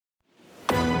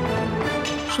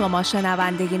شما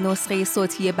شنونده نسخه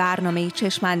صوتی برنامه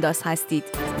چشمانداز هستید.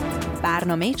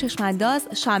 برنامه چشمانداز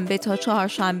شنبه تا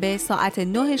چهارشنبه ساعت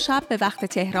 9 شب به وقت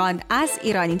تهران از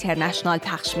ایران اینترنشنال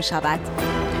پخش می شود.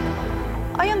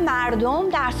 آیا مردم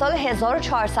در سال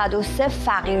 1403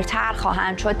 فقیرتر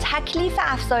خواهند شد؟ تکلیف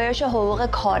افزایش حقوق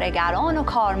کارگردان و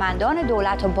کارمندان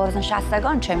دولت و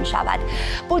بازنشستگان چه می شود؟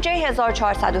 بودجه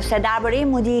 1403 درباره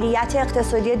مدیریت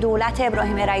اقتصادی دولت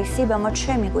ابراهیم رئیسی به ما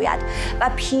چه می گوید؟ و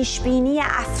پیش بینی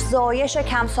افزایش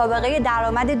کم سابقه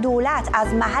درآمد دولت از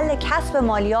محل کسب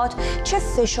مالیات چه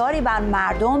فشاری بر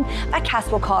مردم و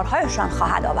کسب و کارهایشان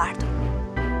خواهد آورد؟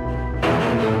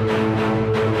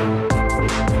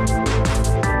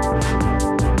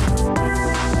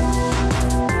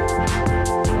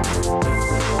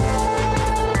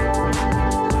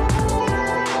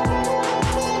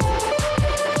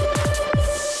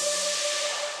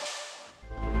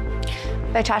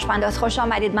 به چشمانداز خوش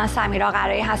آمدید. من سمیرا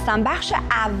قرایی هستم. بخش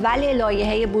اول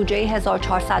لایحه بودجه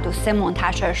 1403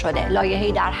 منتشر شده.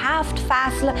 لایحه‌ای در 7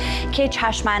 فصل که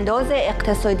چشمانداز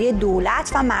اقتصادی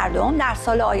دولت و مردم در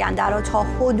سال آینده را تا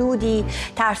حدودی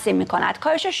ترسیم می‌کند.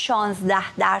 کاهش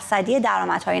 16%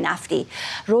 درآمدهای نفتی،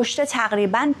 رشد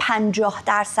تقریباً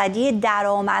 50%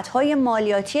 درآمدهای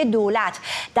مالیاتی دولت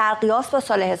در قیاس با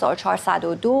سال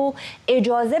 1402،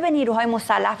 اجازه به نیروهای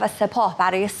مسلح و سپاه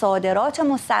برای صادرات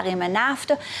مستقیم نفت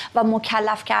و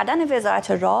مکلف کردن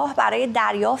وزارت راه برای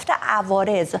دریافت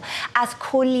عوارض از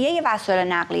کلیه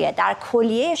وسایل نقلیه در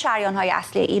کلیه شریان‌های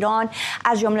اصلی ایران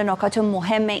از جمله نکات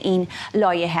مهم این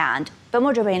لایحه اند. به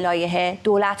موجب این لایحه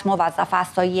دولت موظف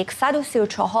است تا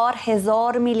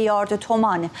 134,000 میلیارد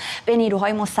تومان به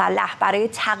نیروهای مسلح برای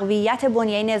تقویت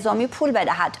بنیه نظامی پول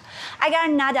بدهد. اگر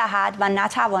ندهد و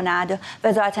نتواند،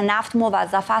 وزارت نفت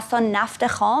موظف است تا نفت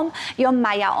خام یا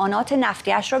میعانات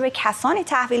نفتیش را به کسانی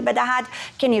تحویل بدهد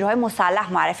که نیروهای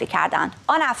مسلح معرفی کردند.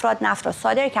 آن افراد نفت را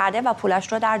صادر کرده و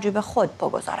پولش را در جیب خود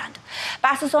بگذارند. بر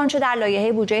اساس آنچه در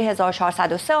لایحه بودجه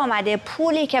 1403 آمده،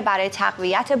 پولی که برای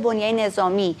تقویت بنیه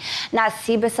نظامی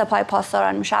نصیب سپاه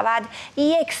پاسداران می شود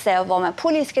 1/3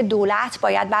 پولی است که دولت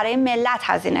باید برای ملت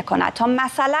هزینه کند تا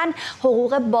مثلا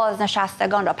حقوق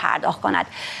بازنشستگان را پرداخت کند.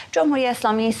 جمهوری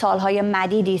اسلامی سالهای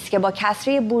مدیدی است که با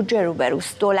کسری بودجه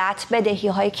روبروست. دولت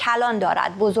بدهی‌های کلان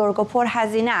دارد، بزرگ و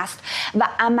پرهزینه است و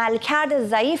عملکرد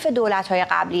ضعیف دولت‌های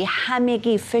قبلی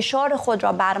همگی فشار خود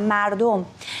را بر مردم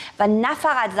و نه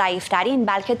فقط ضعیف‌ترین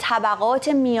بلکه طبقات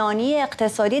میانی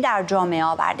اقتصادی در جامعه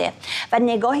آورده و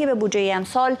نگاهی به بودجه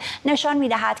امسال نشان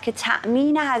می‌دهد که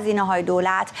تأمین هزینه‌های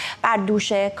دولت بر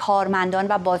دوش کارمندان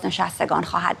و بازنشستگان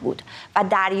خواهد بود و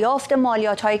دریافت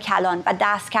مالیات‌های کلان و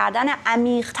دست کردن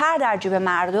عمیق‌تر در جیب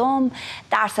مردم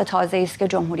درس تازه‌ای است که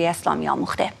جمهوری اسلامی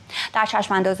آموخته. در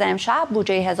چشمانداز امشب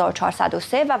بودجه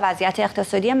 1403 و وضعیت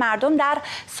اقتصادی مردم در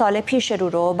سال پیش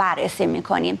رو بررسی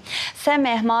می‌کنیم. 3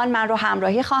 مهمان من رو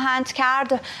همراهی خواهند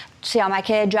کرد.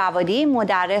 سیامک جوادی،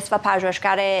 مدرس و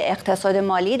پژوهشگر اقتصاد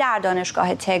مالی در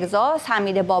دانشگاه تگزاس،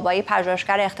 حمید بابایی،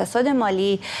 پژوهشگر اقتصاد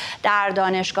مالی در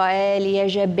دانشگاه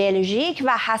لیژ بلژیک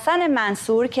و حسن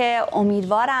منصور که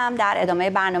امیدوارم در ادامه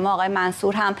برنامه آقای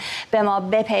منصور هم به ما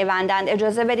بپیوندند.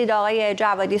 اجازه بدید آقای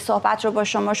جوادی صحبت رو با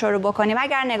شما شروع بکنیم.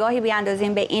 اگر نگاهی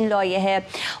بیاندازیم به این لایحه،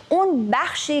 اون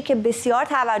بخشی که بسیار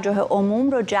توجه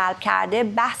عموم رو جلب کرده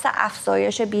بحث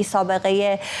افزایش بی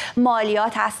سابقه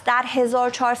مالیات است. در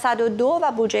 1402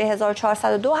 و بودجه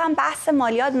 1402 هم بحث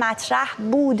مالیات مطرح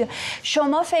بود.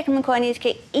 شما فکر میکنید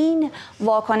که این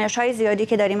واکنش‌های زیادی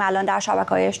که داریم الان در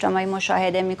شبکه‌های اجتماعی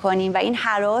مشاهده میکنیم و این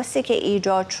هراسی که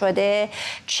ایجاد شده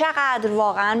چقدر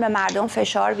واقعا به مردم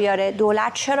فشار بیاره؟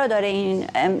 دولت چرا داره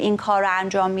این کار رو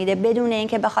انجام میده بدون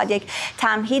اینکه بخواد یک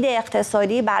تمهید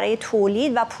اقتصادی برای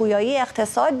تولید و پویایی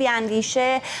اقتصاد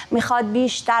بیاندیشه، میخواد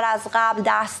بیشتر از قبل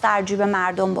دست در جیب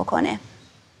مردم بکنه؟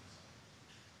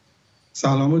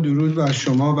 سلام و درود بر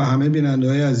شما و همه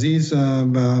بیننده‌های عزیز و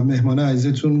مهمان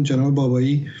عزیزتون جناب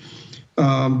بابایی.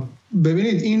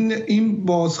 ببینید این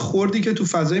بازخوردی که تو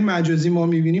فضای مجازی ما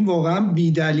میبینیم واقعا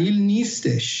بی‌دلیل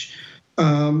نیستش.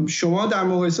 شما در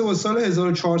مقایسه با سال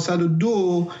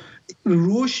 1402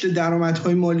 رشد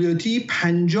درآمدهای مالیاتی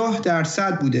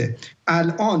 50% بوده.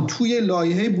 الان توی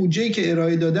لایحه بودجه‌ای که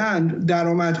ارائه دادن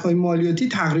درآمدهای مالیاتی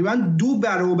تقریباً 2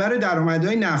 برابر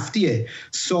درآمدهای نفتیه.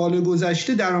 سال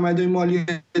گذشته درآمدهای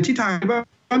مالیاتی تقریباً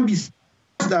 20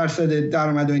 درصد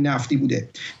درآمدهای نفتی بوده.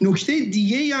 نکته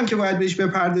دیگه ای هم که باید بهش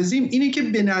بپردازیم اینه که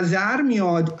به نظر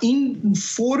میاد این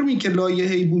فرمی که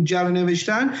لایحه بودجه رو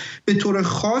نوشتن به طور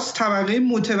خاص طبقه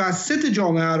متوسط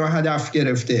جامعه رو هدف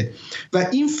گرفته و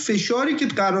این فشاری که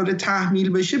قرار تحمیل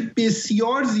بشه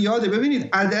بسیار زیاده. ببینید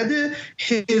عدد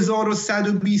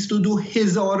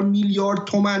 1122,000 میلیارد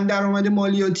تومان درآمد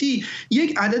مالیاتی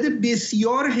یک عدد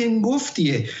بسیار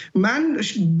هنگفتیه. من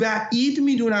بعید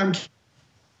میدونم که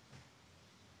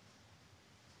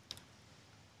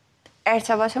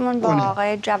ارتباطمون با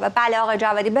آقای جواد. بله آقای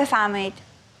جوادی بفرمایید.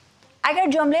 اگر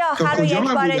جمله آخر رو یک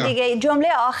بار دیگه، جمله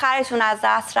آخرتون از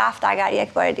دست رفت، اگر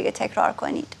یک بار دیگه تکرار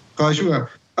کنید. خواهش می‌کنم.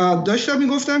 داشتم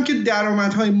میگفتم که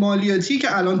درآمدهای مالیاتی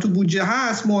که الان تو بودجه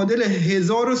هست معادل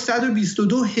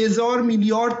 1122,000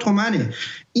 میلیارد تومنه.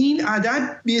 این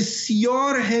عدد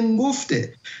بسیار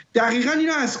هنگفته. دقیقاً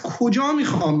اینو از کجا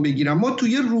میخوام بگیرم؟ ما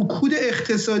توی رکود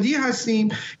اقتصادی هستیم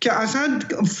که اصلا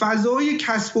فضای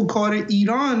کسب و کار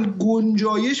ایران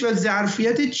گنجایش و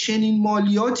ظرفیت چنین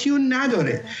مالیاتی رو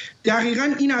نداره.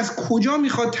 دقیقاً این از کجا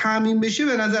میخواد تامین بشه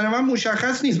به نظر من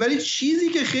مشخص نیست، ولی چیزی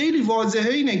که خیلی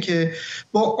واضحه اینه که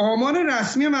با آمار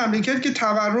رسمی مملکت که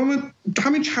تورم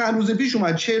همین چند روز پیش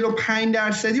اومد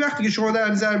 45% وقتی که شما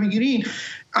در نظر بگیرین،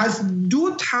 از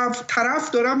دو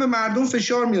طرف دارن به مردم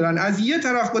فشار میارن. از یه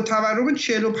طرف با تورم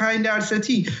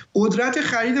 45% قدرت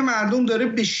خرید مردم داره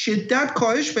به شدت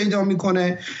کاهش پیدا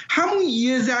میکنه، همون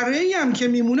یه ذره‌ای هم که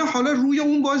میمونه حالا روی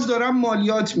اون باز دارن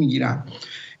مالیات میگیرن.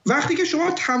 وقتی که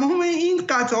شما تمام این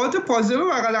قطعات پازل رو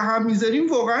بغل هم میذاریم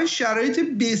واقعا شرایط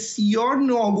بسیار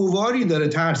ناگواری داره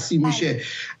ترسیم میشه.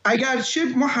 اگرچه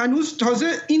ما هنوز تازه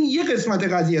این یه قسمت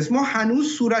قضیه است، ما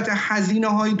هنوز صورت هزینه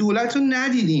های دولت رو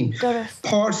ندیدیم. درست.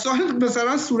 پارسال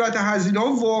مثلا صورت هزینه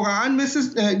ها واقعا مثل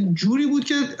جوری بود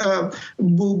که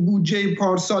بودجه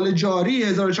پارسال جاری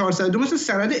 1402 مثل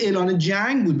سند اعلان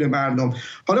جنگ بود به مردم.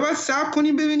 حالا باید صبر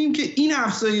کنیم ببینیم که این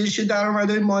افزایش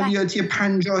درآمدهای مالیاتی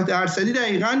 50%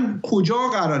 دقیقاً کجا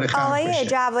قراره خلق بشه. آقای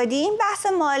جوادی این بحث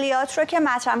مالیات رو که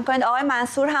مطرح می‌کنید، آقای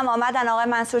منصور هم آمدن. آقای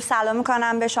منصور سلام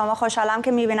می‌کنم به شما، خوشحالم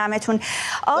که می‌بینمتون.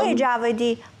 آقای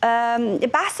جوادی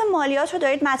بحث مالیات رو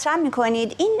دارید مطرح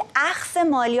می‌کنید. این اخذ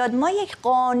مالیات، ما یک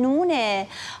قانون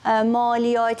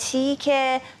مالیاتی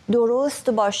که درست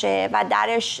باشه و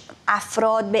درش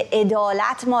افراد به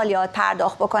عدالت مالیات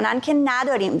پرداخت بکنن که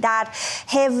نداریم. در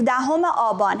 17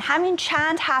 آبان همین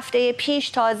چند هفته پیش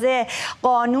تازه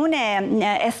قانون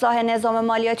اصلاح نظام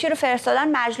مالیاتی رو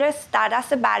فرستادن مجلس، در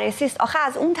دست بررسی است. آخه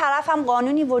از اون طرف هم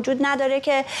قانونی وجود نداره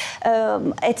که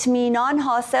اطمینان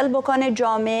حاصل بکنه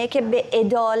جامعه که به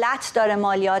عدالت داره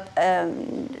مالیات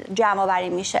جمع آوری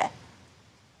میشه.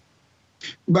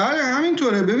 بله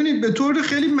همینطوره. ببینید به طور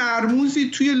خیلی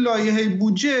مرموزی توی لایحه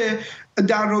بودجه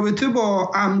در رابطه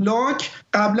با املاک،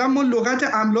 قبلا ما لغت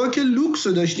املاک لوکس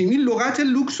رو داشتیم، این لغت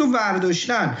لوکس رو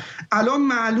برداشتن. الان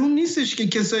معلوم نیستش که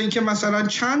کسایی که مثلا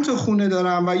چند تا خونه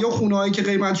دارن و یا خونه‌هایی که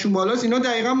قیمتشون بالاست اینا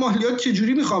دقیقاً مالیات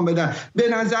چجوری میخوان بدن. به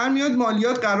نظر میاد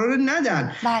مالیات قراره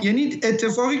ندن. یعنی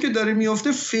اتفاقی که داره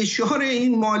میفته فشار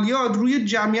این مالیات روی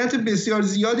جمعیت بسیار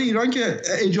زیاد ایران که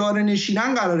اجاره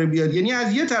نشینن قراره بیاد. یعنی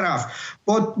از یه طرف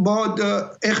با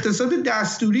اقتصاد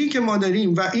دستوری که ما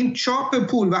داریم و این چاپ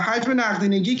پول و حجم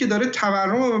نقدینگی که داره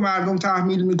تورم رو به مردم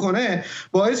تحمیل میکنه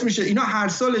باعث میشه اینا هر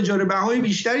سال اجاره بهای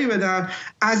بیشتری بدن.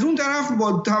 از اون طرف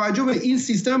با توجه به این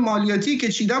سیستم مالیاتی که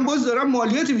چیدن باز دارن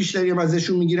مالیات بیشتری هم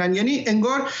ازشون میگیرن. یعنی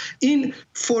انگار این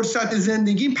فرصت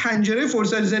زندگی، پنجره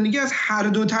فرصت زندگی از هر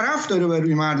دو طرف داره بر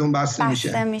روی مردم بسته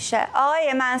میشه.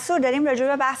 آقای منصور داریم راجع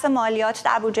به بحث مالیات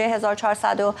در بودجه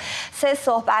 1403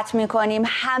 صحبت میکنیم.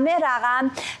 همه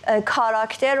رقم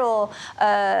کاراکتر و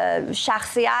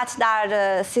شخصیت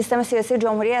در سیستم سیاسی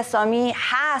جمهوری اسلامی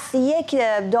هست. یک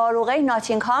داروغه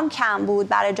ناتینگهام کم بود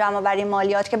برای جمع‌آوری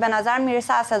مالیات که به نظر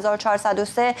میرسه از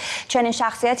 1403 چنین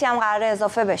شخصیتی هم قراره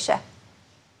اضافه بشه.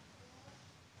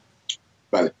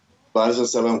 بله، با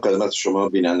عرض سلام خدمت شما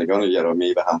بینندگان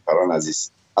گرامی و همکاران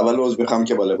عزیز. اول عذر میخوام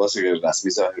که با لباس غیر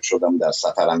رسمی ظاهر شدم، در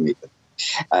سفرم میدم.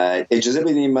 اجازه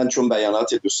بدین من چون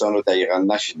بیانات دوستان رو دقیقاً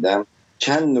نشیدم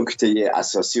چند نکته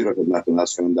اساسی رو خدمتتون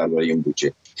عرض کنم درباره این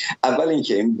بودجه. اول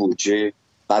اینکه این بودجه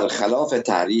برخلاف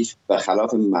تعریف و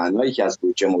خلاف معنایی که از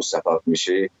بودجه مستفاد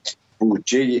میشه،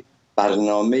 بودجه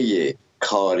برنامه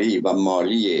کاری و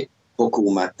مالی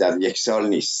حکومت در یک سال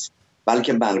نیست،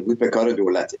 بلکه مربوط به کار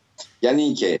دولته. یعنی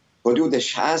اینکه حدود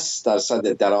 60%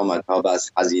 درآمدها و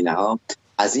از هزینه‌ها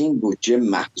از این بودجه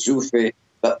محذوفه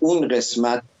و اون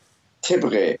قسمت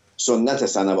طبق سنت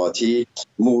سنواتی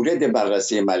مورد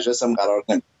بررسی مجلس هم قرار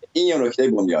نمیگیره. این یه نکته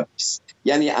بنیادی است.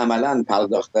 یعنی عملاً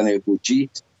پرداختن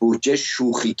بودجه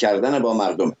شوخی کردن با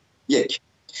مردم. یک.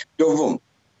 دوم،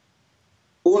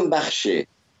 اون بخش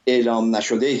اعلام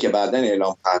نشده‌ای که بعداً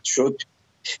اعلام خواهد شد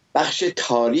بخش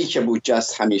تاریک بودجه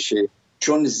است همیشه،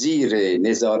 چون زیر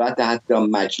نظارت حتی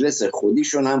مجلس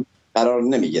خودیشون هم قرار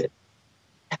نمیگیره.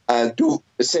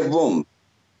 سوم،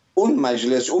 اون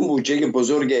مجلس، اون بودجه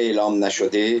بزرگ اعلام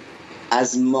نشده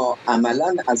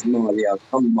عملاً از مالیات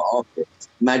ها معافه.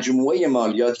 مجموعه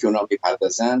مالیات که اونا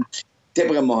میپردازن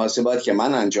طبق محاسبات که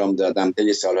من انجام دادم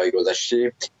طی سالهای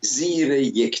گذشته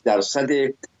زیر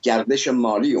 1% گردش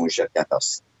مالی اون شرکت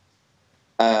هست.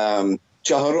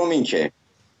 چهارم این که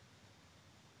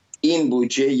این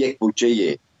بودجه یک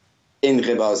بودجه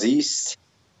انقباضی است،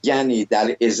 یعنی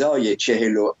در ازای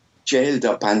 40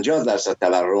 تا 50%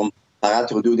 تورم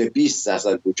فقط حدود 20%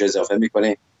 بودجه اضافه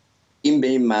میکنه. این به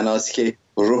این معناست که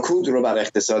رکود رو بر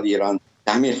اقتصاد ایران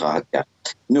تحمیل خواهد کرد.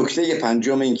 نکته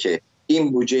پنجم این که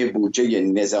این بودجه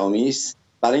نظامی است،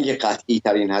 برای اینکه قطعی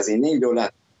ترین هزینه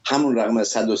دولت همون رقم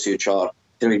 134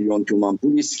 تریلیون تومان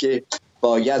پولی است که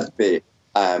باید به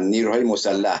نیروهای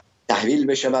مسلح تحویل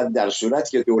بشود. در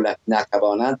صورتی که دولت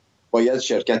نتواند باید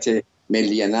شرکت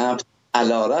ملی نفت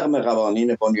علیرغم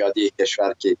قوانین بنیادی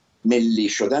کشور که ملی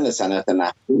شدن صنعت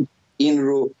نفت بود این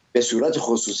رو به صورت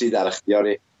خصوصی در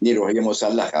اختیار نیروهای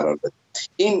مسلح قرار بده.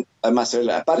 این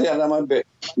مسئله. برای به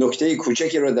نکته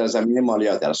کوچکی رو در زمینه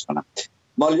مالیات درس کنم.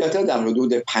 مالیات در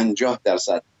حدود 50%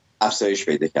 افزایش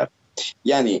پیدا کرد.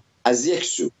 یعنی از یک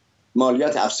سو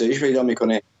مالیات افزایش پیدا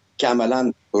میکنه که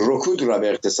عملاً رکود را به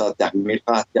اقتصاد تحمیل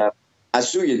خواهد کرد. از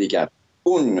سوی دیگر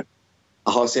اون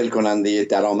حاصل کننده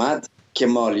درآمد که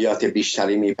مالیات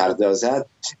بیشتری میپردازد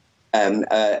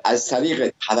از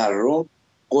طریق تورم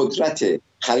قدرت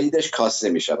خریدش کاسته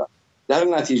میشود. در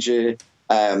نتیجه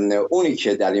اونی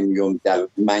که در این میون در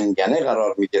منگنه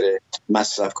قرار میگیره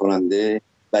مصرف کننده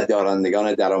و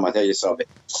دارندگان درآمدهای ثابت.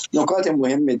 نکات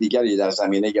مهم دیگری در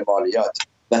زمینه مالیات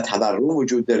و تورم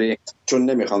وجود داره، چون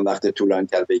نمیخوام وقت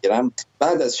طولانی‌تر بگیرم.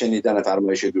 بعد از شنیدن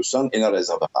فرمایش دوستان اینا رو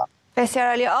اضافه کنم. بسیار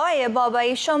عالی. آقای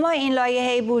بابایی، شما این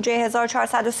لایحه بودجه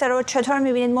 1403 رو چطور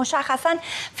می‌بینید؟ مشخصاً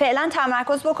فعلا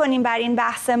تمرکز بکنیم بر این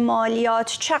بحث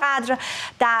مالیات. چقدر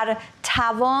در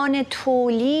توان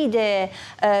تولید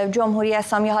جمهوری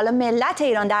اسلامی، حالا ملت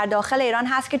ایران در داخل ایران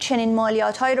هست که چنین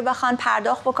مالیات‌هایی رو بخوان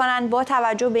پرداخت بکنن، با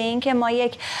توجه به اینکه ما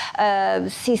یک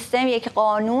سیستم، یک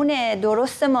قانون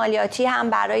درست مالیاتی هم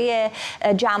برای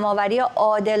جمع‌آوری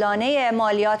عادلانه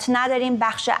مالیات نداریم.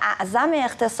 بخش اعظم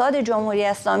اقتصاد جمهوری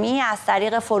اسلامی از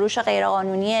طریق فروش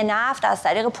غیرقانونی نفت، از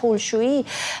طریق پولشویی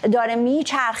داره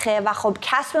میچرخه و خب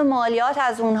کسب مالیات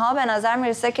از اونها به نظر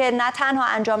میرسه که نه تنها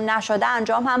انجام نشده،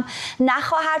 انجام هم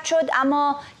نخواهد شد.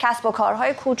 اما کسب و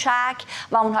کارهای کوچک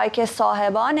و اونهایی که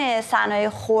صاحبان صنایع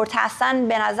خرد هستن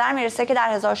به نظر میرسه که در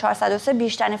 1403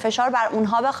 بیشترین فشار بر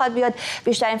اونها بخواد بیاد،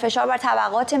 بیشترین فشار بر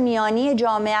طبقات میانی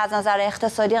جامعه از نظر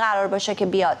اقتصادی قرار باشه که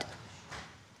بیاد.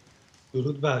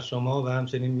 درود بر شما و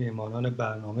همچنین میهمانان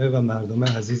برنامه و مردم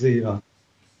عزیز ایران.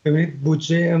 ببینید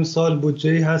بودجه امسال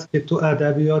بودجه‌ای هست که تو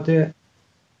ادبیات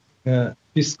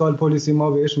فیسکال پلیسی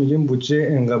ما بهش میگیم بودجه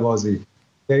انقباضی.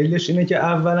 دلیلش اینه که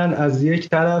اولا از یک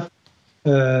طرف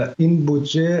این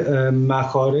بودجه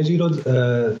مخارجی رو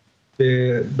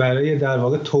برای در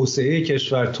واقع توسعه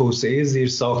کشور، توسعه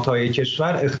زیرساخت‌های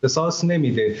کشور اختصاص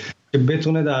نمیده که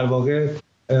بتونه در واقع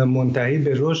منتهی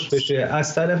به رشد بشه.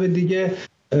 از طرف دیگه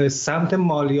سمت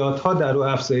مالیات ها در رو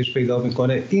افزایش پیدا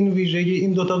میکنه.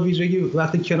 این دوتا ویژگی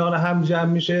وقتی کنار هم جمع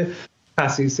میشه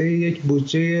خصیصه یک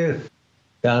بودجه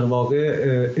در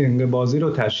واقع انقباضی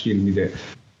رو تشکیل میده.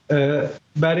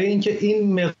 برای اینکه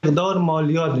این مقدار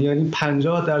مالیات یعنی 50%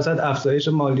 افزایش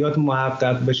مالیات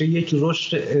محقق بشه، یک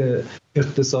رشد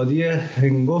اقتصادی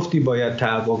هنگفتی باید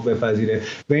تحقق بپذیره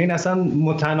و این اصلا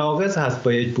متناقض هست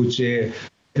با یک بودجه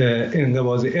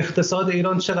انقباضی. اقتصاد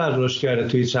ایران چقدر رشد کرده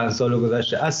توی چند سال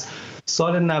گذشته؟ از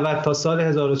سال 90 تا سال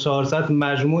 1400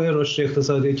 مجموع رشد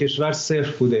اقتصادی کشور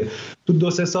صفر بوده.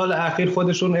 تو 2-3 سال اخیر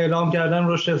خودشون اعلام کردن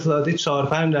رشد اقتصادی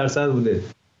 4-5% بوده.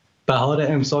 بهار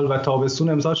امسال و تابستون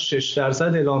امسال 6%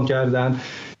 اعلام کردن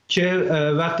که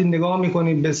وقتی نگاه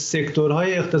میکنید به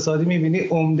سکتورهای اقتصادی میبینی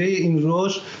عمده این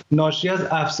رشد ناشی از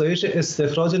افزایش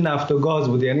استخراج نفت و گاز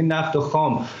بود. یعنی نفت و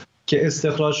خام که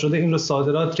استخراج شده این رو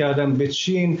صادرات کردن به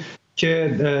چین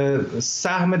که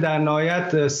سهم در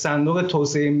نهایت صندوق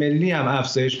توسعه ملی هم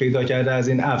افزایش پیدا کرده از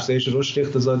این افزایش رشد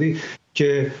اقتصادی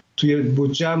که توی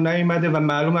بودجه هم نیامده و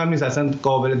معلوم هم نیست اصلا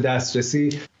قابل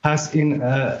دسترسی هست این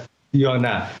یا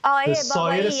نه.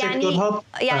 سایر سکتورها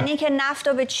یعنی که نفت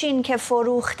رو به چین که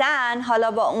فروختن،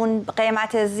 حالا با اون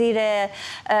قیمت زیر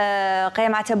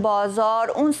قیمت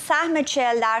بازار، اون سهم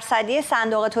 40%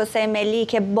 صندوق توسعه ملی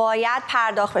که باید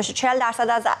پرداخت بشه، 40%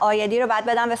 از عایدی رو باید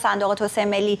بدن به صندوق توسعه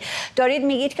ملی، دارید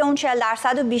میگید که اون 40%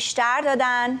 رو بیشتر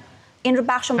دادن این رو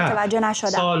بخش متوجه نشدم.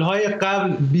 سالهای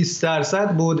قبل 20%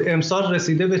 بود، امسال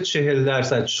رسیده به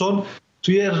 40%. چون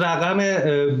توی رقم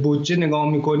بودجه نگاه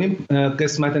میکنیم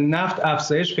قسمت نفت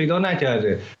افزایش پیدا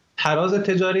نکرده. تراز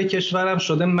تجاری کشورم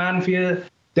شده منفی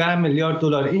 10 میلیارد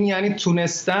دلار. این یعنی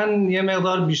تونستن یه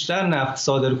مقدار بیشتر نفت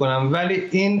صادر کنن، ولی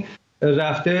این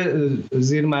رفته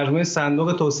زیر مجموعه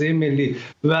صندوق توسعه ملی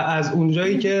و از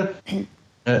اونجایی که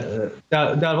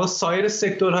در واقع سایر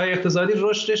سکتورهای اقتصادی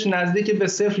رشدش نزدیک به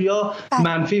صفر یا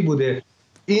منفی بوده.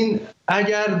 این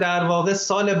اگر در واقع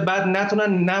سال بعد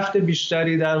نتونن نفت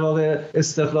بیشتری در واقع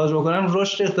استخراج بکنن،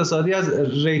 رشد اقتصادی از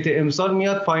ریت امسال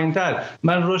میاد پایینتر.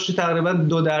 من رشد تقریبا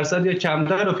 2% یا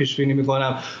کمتر رو پیش بینی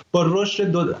میکنم. با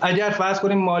رشد اگر فرض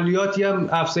کنیم مالیاتی هم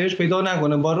افزایش پیدا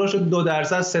نکنه، با رشد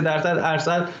 2%،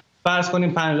 3%، فرض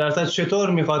کنیم 5%، چطور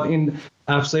میخواد این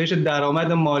افزایش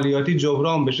درآمد مالیاتی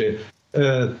جبران بشه؟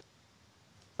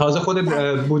 تازه خود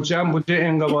بودجه هم بودجه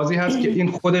انقباضی هست که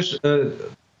این خودش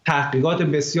تحقیقات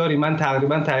بسیاری، من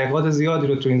تقریبا تحقیقات زیادی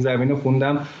رو تو این زمینه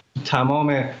خوندم،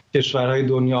 تمام کشورهای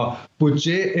دنیا.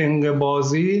 بودجه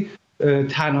انقباضی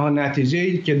تنها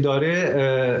نتیجه‌ای که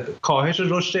داره کاهش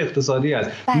رشد اقتصادی است.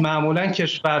 معمولا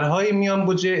کشورهایی میان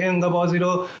بودجه انقباضی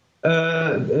رو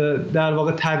در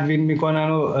واقع تدوین میکنن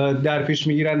و در پیش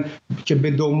میگیرن که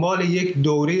به دنبال یک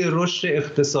دوره رشد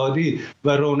اقتصادی و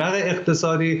رونق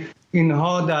اقتصادی،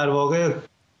 اینها در واقع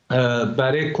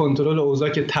برای کنترل اوضاع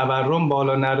که تورم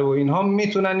بالا نره و اینها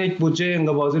میتونن یک بودجه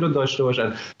انقباضی رو داشته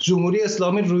باشن. جمهوری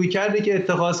اسلامی رویکردی که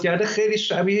اتخاذ کرده خیلی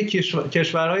شبیه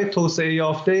کشورهای توسعه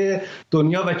یافته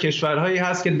دنیا و کشورهایی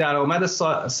هست که درآمد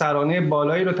سرانه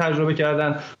بالایی رو تجربه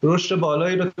کردن، رشد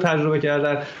بالایی رو تجربه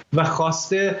کردن و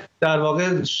خواسته در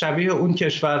واقع شبیه اون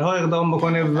کشورها اقدام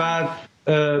بکنه و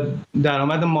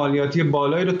درآمد مالیاتی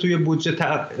بالایی رو توی بودجه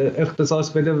اختصاص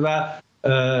بده و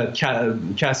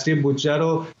کسری بودجه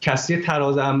رو، کسری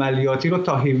تراز عملیاتی رو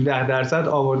تا 17%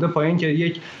 آورده پایین که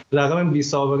یک رقم بی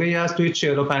سابقه ای هست توی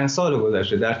 45 سال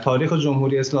گذشته. در تاریخ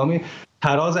جمهوری اسلامی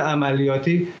تراز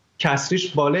عملیاتی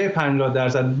کسریش بالای 50%،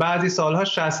 بعضی سالها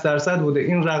 60% بوده.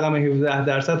 این رقم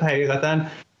 17% حقیقتاً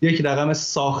یک رقم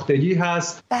ساختگی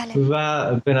هست. بله. و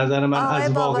به نظر من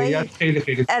از واقعیت خیلی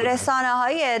خیلی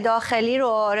رسانه‌های داخلی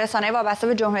رو، رسانه‌های وابسته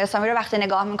به جمهوری اسلامی رو وقتی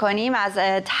نگاه می‌کنیم از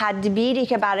تدبیری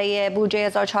که برای بودجه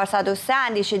 1403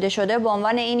 اندیشیده شده به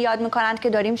عنوان این یاد می‌کنند که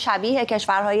داریم شبیه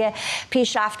کشورهای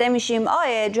پیشرفته میشیم.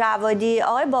 آقای جوادی،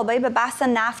 آقای بابایی به بحث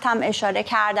نفت هم اشاره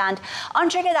کردند.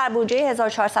 آنچه که در بودجه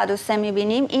 1403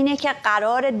 می‌بینیم اینه که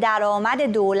قرار درآمد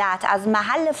دولت از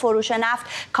محل فروش نفت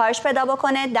کاهش پیدا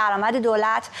بکنه، درآمد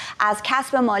دولت از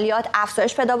کسب مالیات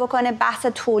افزایش پیدا بکنه. بحث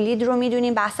تولید رو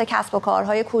میدونیم، بحث کسب و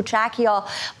کارهای کوچک یا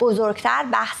بزرگتر،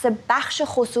 بحث بخش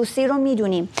خصوصی رو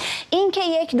میدونیم. این که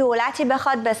یک دولتی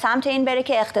بخواد به سمت این بره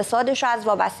که اقتصادش رو از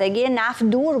وابستگی نفت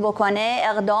دور بکنه،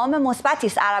 اقدام مثبتی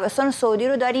است. عربستان سعودی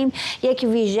رو داریم، یک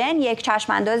ویژن، یک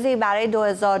چشماندازی برای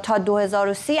 2000 تا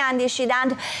 2030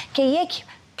 اندیشیدند که یک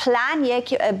پلان،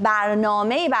 یک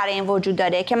برنامه‌ای برای این وجود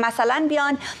داره که مثلا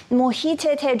بیان محیط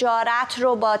تجارت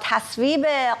رو با تصویب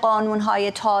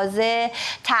قانون‌های تازه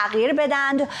تغییر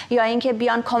بدند، یا اینکه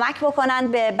بیان کمک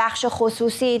بکنند به بخش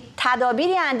خصوصی.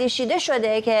 تدابیری اندیشیده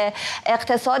شده که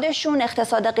اقتصادشون،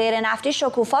 اقتصاد غیر نفتی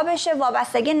شکوفا بشه،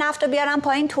 وابستگی نفت رو بیارن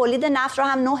پایین. تولید نفت رو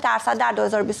هم 9% در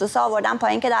 2023 آوردن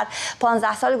پایین که در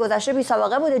 15 سال گذشته بی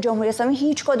سابقه بوده. جمهوری اسلامی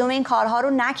هیچ کدوم این کارها رو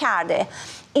نکرده.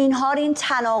 اینها، این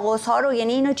تناقض ها رو،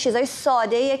 یعنی اینو چیزای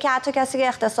ساده ایه که حتی کسی که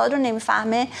اقتصاد رو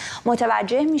نمیفهمه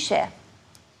متوجه میشه.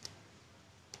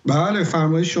 بله،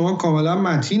 فرمایش شما کاملا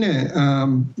متینه.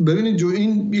 ببینید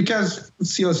این یکی از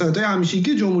سیاست‌های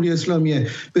همیشگی جمهوری اسلامیه.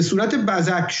 به صورت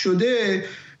بزک شده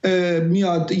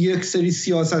میاد یک سری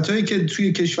سیاست‌هایی که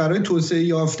توی کشورهای توسعه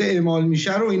یافته اعمال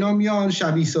میشه رو اینا میان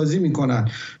شبیه سازی میکنن.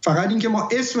 فقط اینکه ما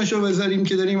اسمشو بذاریم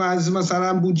که داریم از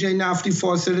مثلا بودجه نفتی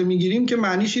فاصله میگیریم که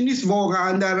معنیش این نیست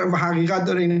واقعا در حقیقت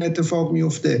داره این اتفاق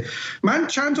میفته. من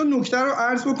چند تا نکته رو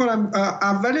عرض بکنم.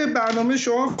 اول برنامه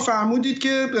شما فرمودید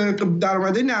که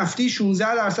درآمد نفتی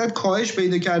 16% کاهش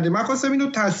پیدا کرده. من خواستم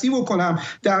اینو تصحیح بکنم.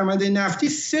 درآمد نفتی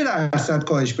 3%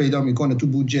 کاهش پیدا میکنه تو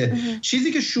بودجه.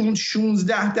 چیزی که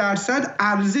 16%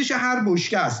 ارزش هر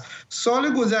بشکه است.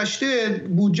 سال گذشته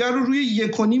بودجه رو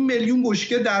روی 1.5 میلیون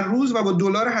بشکه در روز و با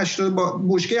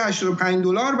بشکه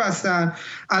 $85 بستن.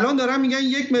 الان دارن میگن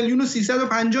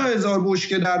 1,350,000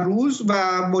 بشکه در روز و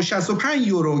با 65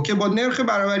 یورو که با نرخ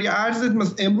برابری ارز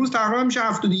امروز تقریبا میشه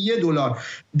 $71.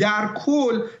 در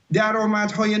کل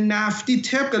درآمدهای نفتی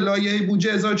طبق لایحه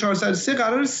بودجه 1403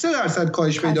 قرار 3%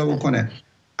 کاهش پیدا بکنه.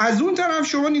 از اون طرف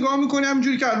شما نگاه میکنید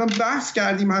همونجوری که الان بحث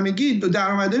کردیم همگی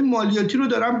درآمدهای مالیاتی رو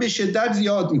دارن به شدت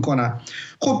زیاد میکنن.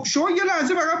 خب شما یه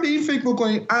لحظه فقط به این فکر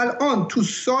بکنید، الان تو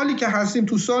سالی که هستیم،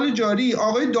 تو سال جاری،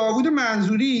 آقای داوود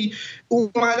منظوری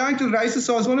اومدن که رئیس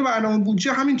سازمان برنامه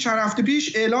بودجه همین چند هفته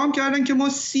پیش اعلام کردن که ما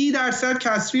 30%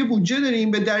 کسری بودجه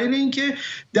داریم به دلیل اینکه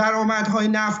درآمدهای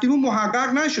نفتیمون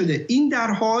محقق نشده. این در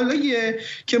حالیه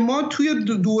که ما توی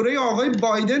دوره آقای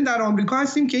بایدن در آمریکا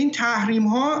هستیم که این تحریم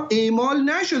ها اعمال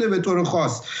نشده به طور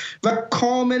خاص و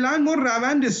کاملا ما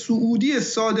روند صعودی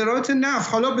صادرات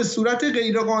نفت حالا به صورت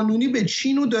غیرقانونی به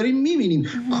چین رو داریم میبینیم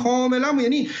کاملا.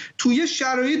 یعنی توی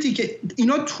شرایطی که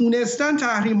اینا تونستن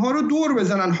تحریم ها رو دور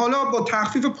بزنن، حالا با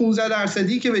تخفیف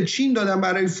 15% که به چین دادن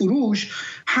برای فروش،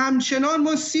 همچنان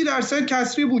ما 30%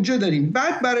 کسری بودجه داریم.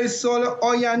 بعد برای سال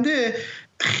آینده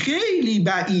خیلی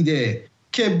بعیده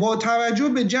که با توجه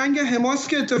به جنگ حماس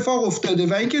که اتفاق افتاده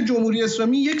و اینکه جمهوری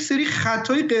اسلامی یک سری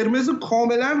خطای قرمز رو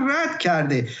کاملا رد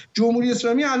کرده، جمهوری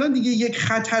اسلامی الان دیگه یک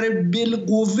خطر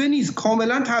بالقوه نیست،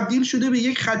 کاملا تبدیل شده به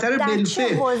یک خطر بالفعل. در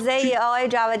چه حوزه‌ای آقای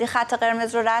جوادی خط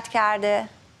قرمز رو رد کرده؟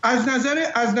 از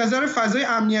نظر فضای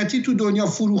امنیتی تو دنیا،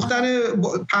 فروختن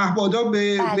پهپادا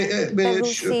به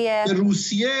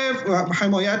روسیه،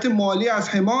 حمایت مالی از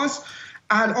حماس.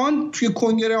 الان توی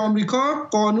کنگره آمریکا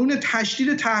قانون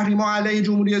تشدید تحریم‌ها علیه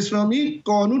جمهوری اسلامی،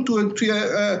 قانون توی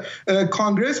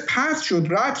کانگرس پس شد،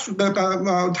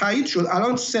 تایید شد.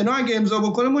 الان سنا اگه امضا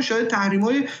بکنه ما شاید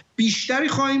تحریم‌های بیشتری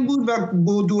خواهیم بود و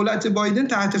با دولت بایدن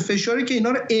تحت فشاری که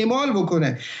اینا رو اعمال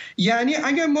بکنه. یعنی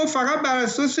اگر ما فقط بر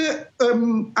اساس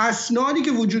اسنادی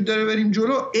که وجود داره بریم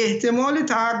جلو، احتمال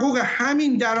تحقق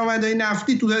همین درآمدهای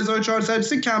نفتی تو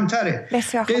 1403 کمتره.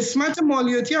 قسمت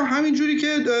مالیاتی هم همین جوری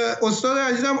که استاد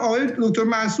عزیزم آقای دکتر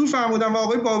منصور فرمودن و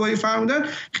آقای بابایی فرمودن،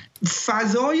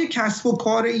 فضای کسب و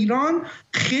کار ایران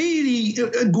خیلی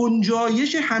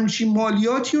گنجایش همچین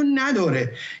مالیاتی رو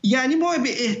نداره. یعنی ما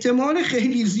به احتمال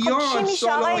خیلی زیاد چی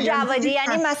میشه آقای جوادی؟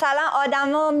 یعنی مثلا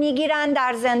آدمو میگیرن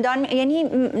در زندان، یعنی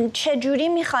چه جوری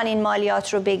میخوان این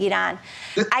مالیات رو بگیرن؟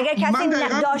 اگر کسی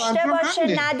داشته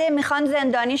باشه نده میخوان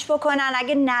زندانیش بکنن،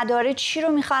 اگه نداره چی رو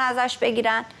میخوان ازش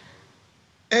بگیرن؟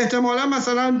 احتمالا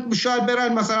مثلا شاید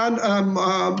برن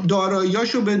مثلا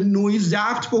داراییاشو به نوعی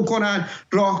ضبط بکنن،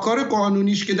 راهکار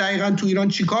قانونیش که دقیقاً تو ایران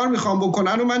چیکار میخوان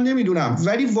بکنن رو من نمیدونم،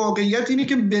 ولی واقعیت اینه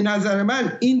که به نظر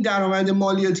من این درآمد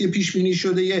مالیاتی پیش بینی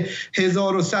شده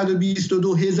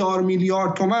 1122,000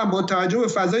 میلیارد تومان با توجه به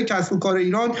فضای کسب و کار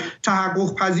ایران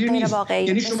تحقق پذیر نیست.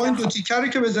 یعنی شما این دو تیکه رو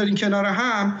که بذارین کنار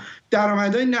هم،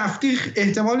 درآمدهای نفتی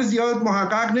احتمال زیاد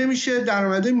محقق نمیشه،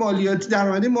 درآمدهای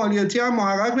مالیاتی هم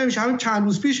محقق نمیشه. همین چند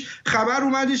روز پیش خبر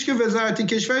اومدش که وزارت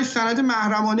کشور سند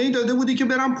محرمانه‌ای داده بودی که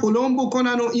برن پلم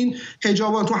بکنن و این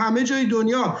حجابات تو همه جای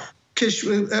دنیا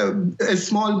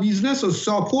اسمال بیزنس رو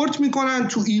ساپورت میکنن،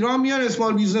 تو ایران میان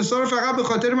اسمال بیزنس ها رو فقط به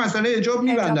خاطر مسئله حجاب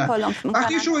میبندن.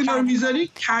 وقتی شما اینا رو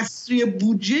میذاری، کسری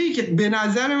بودجه‌ای که به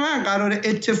نظر من قرار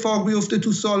اتفاق بیفته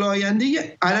تو سال آینده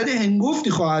یه عدد هنگفتی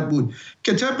خواهد بود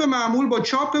که طبق معمول با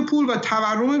چاپ پول و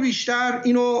تورم بیشتر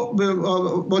اینو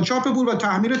با چاپ پول و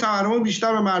تحمیل تورم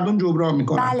بیشتر به مردم جبران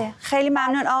میکنن. بله، خیلی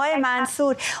ممنون آقای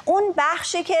منصور. اون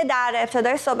بخشی که در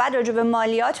ابتدای صحبت راجع به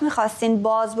مالیات می‌خواستین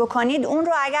باز بکنید، اون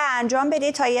رو اگر انجام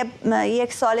بدید تا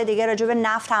یک سال دیگه راجع به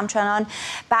نفت همچنان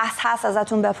بحث هست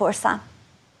ازتون بپرسم.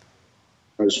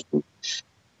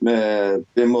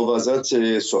 به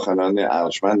موازات سخنان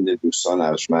ارجمند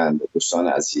دوستان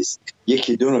عزیز،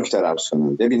 یکی دو نکته عرض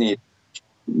کنم. ببینید،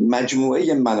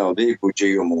 مجموعه منابع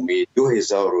بودجه عمومی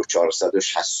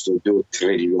 2462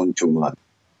 تریلیون تومان،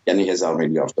 یعنی 1000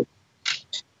 میلیارد تومان.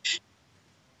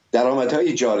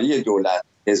 درآمدهای جاری دولت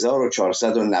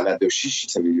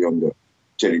 1496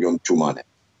 تریلیون تومانه.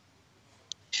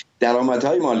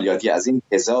 درآمدهای مالیاتی از این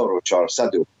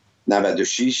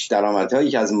 1496 درآمدهایی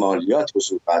که از مالیات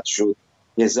حصول خواهد شد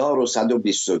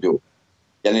 1122،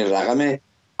 یعنی رقم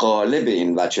غالب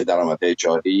این وجه درآمدهای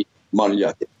جاری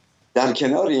مالیاته. در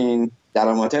کنار این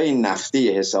درآمدهای نفتی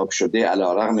حساب شده،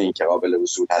 علیرغم اینکه قابل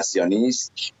وصول هست یا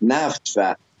نیست، نفت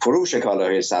و فروش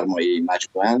کالاهای سرمایه‌ای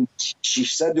مجموعاً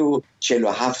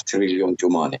 647 تریلیون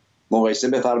تومانه. مقایسه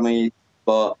بفرمایید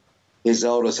با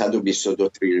 1122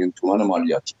 تریلیون تومان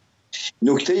مالیاتی.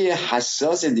 نکته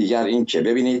حساس دیگر این که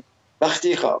ببینید،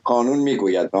 وقتی قانون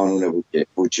میگوید، قانون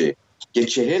بودجه، که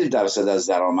 40% از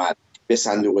درآمد به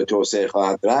صندوق توسعه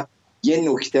خواهد رفت،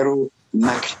 یه نکته رو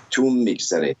مکتوم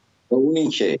میگذاره و اون این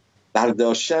که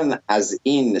برداشتن از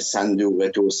این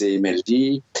صندوق توسعه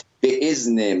ملی به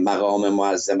اذن مقام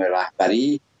معظم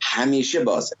رهبری همیشه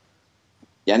بازه.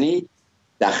 یعنی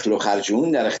دخل و خرج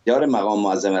اون در اختیار مقام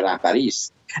معظم رهبری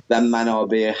است و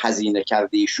منابع هزینه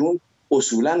کرده ایشون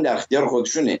اصولا در اختیار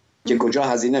خودشونه که کجا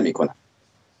هزینه میکنن.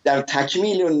 در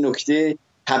تکمیل اون نکته،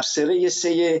 تبصره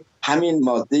 3 همین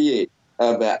ماده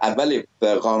اول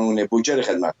قانون بودجه رو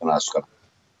خدمتتون عرض کنم.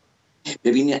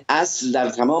 ببینید اصل در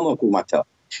تمام حکومت‌ها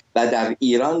و در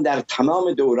ایران در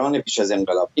تمام دوران پیش از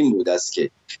انقلاب این بود است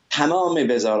که تمام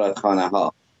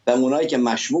وزارتخانه‌ها و اونایی که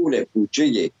مشمول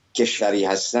بودجه کشوری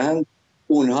هستند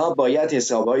اونها باید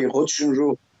حسابهای خودشون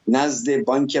رو نزد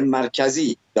بانک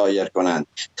مرکزی دایر کنند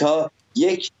تا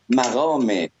یک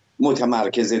مقام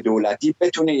متمرکز دولتی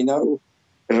بتونه اینا رو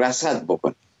رصد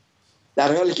بکنه.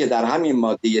 در حالی که در همین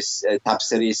ماده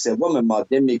تبصره سوم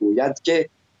ماده میگوید که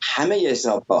همه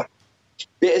حسابها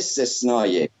به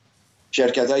استثنای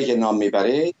شرکت‌هایی که نام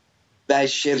میبره و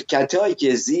شرکت‌هایی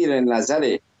که زیر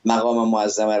نظر مقام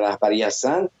معظم رهبری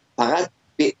هستند فقط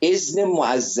به اذن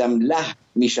معظم له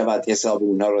میشود حساب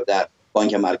اونها رو در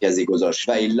بانک مرکزی گذاشت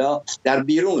و الا در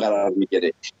بیرون قرار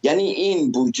میگیره. یعنی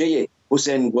این بودجه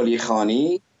حسین قلی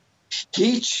خانی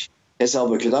هیچ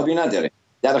حساب و کتابی نداره،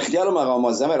 در اختیار مقام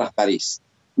معظم رهبری است.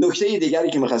 نکته دیگری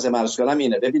که می‌خواستم عرض کنم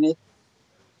اینه، ببینید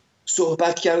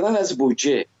صحبت کردن از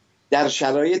بودجه در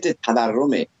شرایط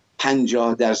تورم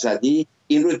 50%،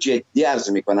 این رو جدی عرض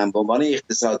میکنم به عنوان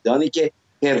اقتصاددانی که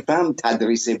حرفم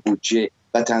تدریس بودجه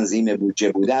و تنظیم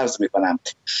بودجه بوده عرض میکنم،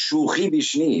 شوخی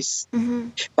بیش نیست.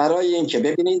 برای اینکه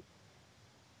ببینید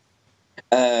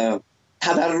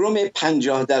تورم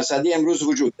 50% امروز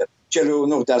وجود داره،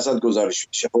 49% گزارش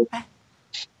میشه. خب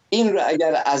این رو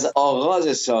اگر از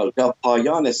آغاز سال تا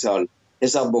پایان سال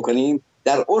حساب بکنیم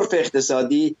در عرف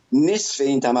اقتصادی نصف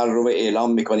این تورم رو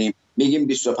اعلام میکنیم، میگیم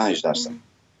 25%.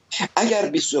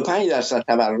 اگر 25%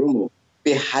 تورم رو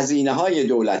به هزینه های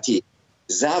دولتی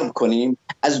ضرب کنیم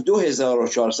از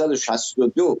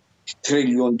 2462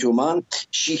 تریلیون تومان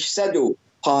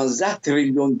 615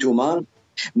 تریلیون تومان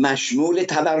مشمول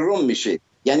تورم میشه.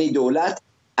 یعنی دولت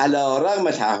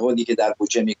علیرغم تعهدی که در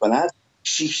بودجه میکند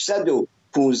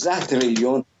 615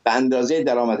 تریلیون به اندازه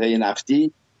درآمدهای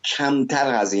نفتی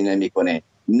کمتر هزینه میکنه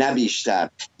نه بیشتر.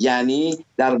 یعنی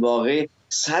در واقع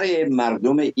سر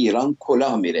مردم ایران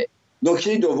کلاه میره.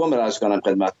 نکته دوم را عرض کنم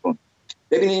خدمتتون،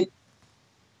 ببینید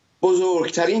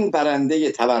بزرگترین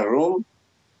برنده تورم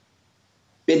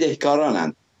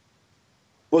بدهکارانند،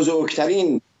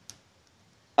 بزرگترین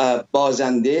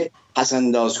بازنده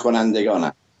پس‌انداز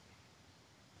کنندگانند.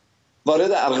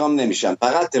 وارد ارقام نمیشم،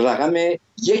 فقط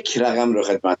یک رقم رو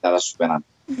خدمت درس کنم.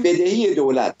 بدهی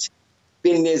دولت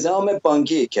به نظام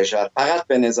بانکی کشور، فقط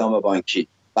به نظام بانکی،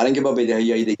 برای اینکه با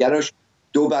بدهی‌های دیگرش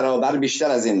 2 برابر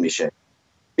بیشتر از این میشه.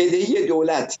 بدهی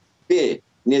دولت به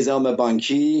نظام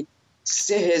بانکی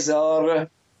 3000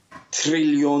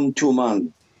 تریلیون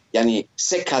تومان، یعنی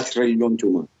 3 تریلیون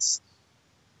تومان است.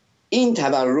 این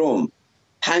تورم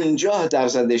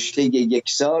 50%ش طی یک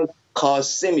سال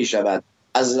کاسته می شود،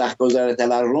 از رهگذر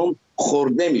تورم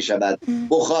خورده می شود،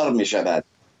 بخار می شود.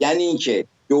 یعنی اینکه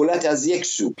دولت از یک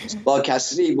سو با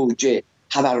کسری بودجه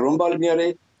تورم بالا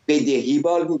میاره، بدهی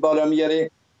بالا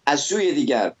میاره، از سوی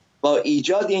دیگر با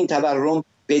ایجاد این تورم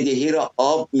بدهی را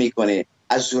آب میکنه،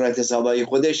 از صورت حسابهای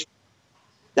خودش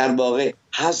در واقع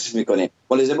حذف میکنه.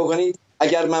 ملاحظه بکنید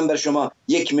اگر من به شما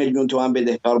 1 میلیون تومان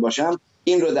بدهکار باشم،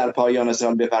 این رو در پایان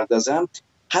سال بپردازم،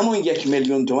 همون 1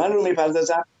 میلیون تومان رو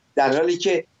میپردازم در حالی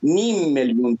که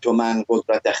 500,000 تومان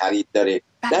قدرت خرید داره.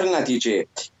 در نتیجه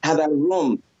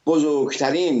تورم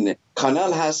بزرگترین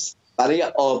کانال هست برای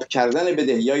آب کردن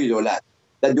بدهی‌های دولت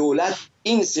و دولت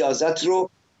این سیاست رو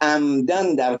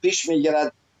عمدن در پیش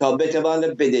میگیرد تا بتوانه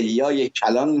بدهی‌های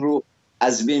کلان رو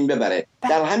از بین ببره.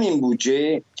 در همین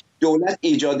بودجه دولت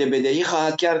ایجاد بدهی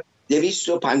خواهد کرد،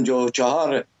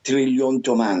 254 تریلیون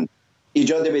تومان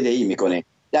ایجاد بدهی میکنه،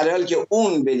 در حالی که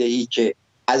اون بدهی که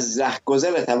از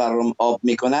رهگذر تورم آب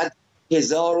میکند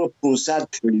 1500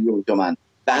 تریلیون تومان،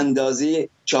 به اندازه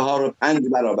 4 و 5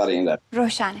 برابر این رقم.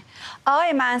 روشنه.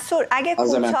 آقای منصور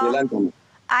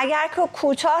اگر که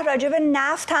کوتاه راجع به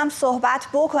نفت هم صحبت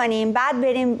بکنیم، بعد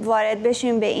بریم وارد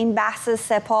بشیم به این بحث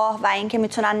سپاه و اینکه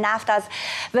میتونن نفت از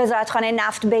وزارتخانه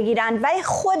نفت بگیرن، ولی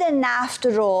خود نفت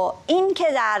رو، این که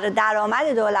در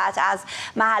درآمد دولت از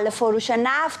محل فروش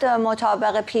نفت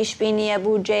مطابق پیش بینی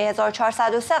بودجه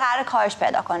 1403 قرار کاهش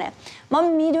پیدا کنه. ما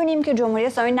میدونیم که جمهوری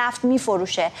اسلامی نفت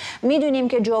میفروشه، میدونیم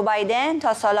که جو بایدن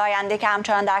تا سال آینده که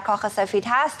همچنان در کاخ سفید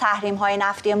هست تحریم‌های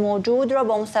نفتی موجود رو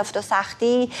با اون سفت و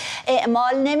سختی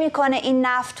اعمال نمی‌کنه. این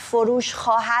نفت فروش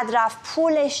خواهد رفت،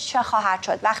 پولش چه خواهد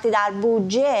شد وقتی در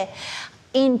بودجه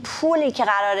این پولی که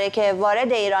قراره که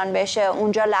وارد ایران بشه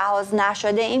اونجا لحاظ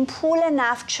نشده؟ این پول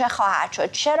نفت چه خواهد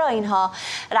شد؟ چرا اینها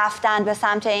رفتن به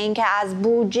سمت این که از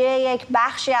بودجه یک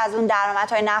بخشی از اون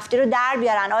درآمدهای نفتی رو در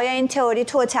بیارن؟ آیا این تئوری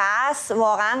توته است؟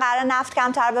 واقعا قرار نفت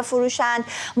کمتر بفروشند؟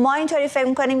 ما اینطوری فکر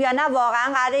می‌کنیم یا نه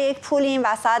واقعا قرار یک پول این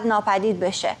وسط ناپدید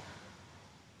بشه؟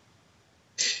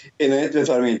 عنایت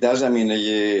بفرمایید. در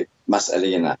زمینه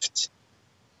مسئله نفت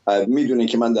میدونید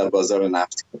که من در بازار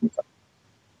نفت کار میکنم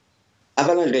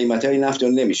اولا قیمت‌های نفت رو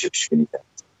نمیشه پیش بینی کرد،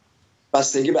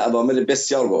 بستگی به عوامل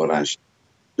بسیار بحرانی.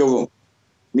 دوم،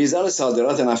 میزان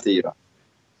صادرات نفت ایران.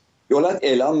 دولت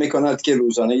اعلام میکند که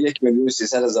روزانه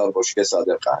 1,300,000 بشکه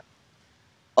صادر خواهد.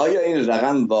 آیا این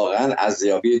رقم واقعا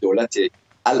ارزیابی دولت؟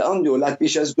 الان دولت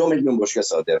بیش از 2 میلیون بشکه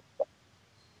صادر می‌کند.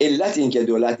 علت این که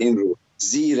دولت این رو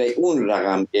زیر اون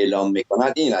رقم اعلام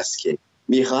میکند این است که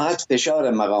میخواهد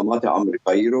فشار مقامات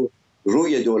آمریکایی رو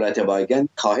روی دولت بایدن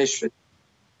کاهش بده.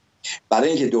 برای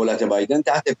اینکه دولت بایدن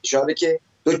تحت فشاره که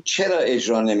تو چرا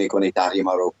اجرا نمی‌کنی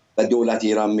تحریم‌ها رو و دولت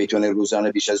ایران میتونه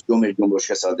روزانه بیش از 2 میلیون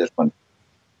بشکه صادر کنه.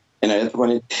 عنایت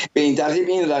کنید. به این ترتیب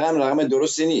این رقم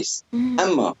درستی نیست.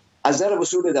 اما از نظر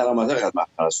وصول درآمدها خدمت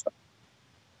عرض کنم.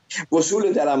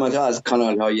 وصول درآمدها از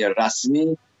کانال‌های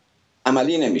رسمی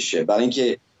عملی نمیشه، برای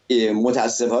اینکه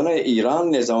متاسفانه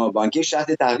ایران نظام بانکی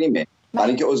تحت تحریمه، برای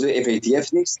اینکه عضو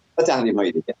FATF نیست و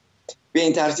تحریم‌های دیگه. به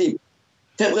این ترتیب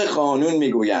طبق قانون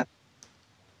میگویند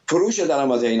فروش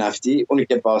درآمدهای نفتی، اونی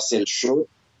که واصل شد،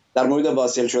 در مورد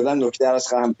واصل شدن نکته عرض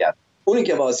خواهم کرد، اونی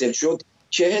که واصل شد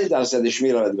 40%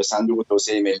 میرود به صندوق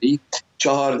توسعه ملی،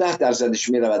 14%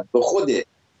 میرود به خود،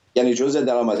 یعنی جزء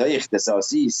درآمدهای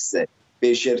اختصاصی است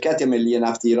به شرکت ملی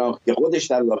نفت ایران که خودش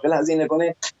در داخل هزینه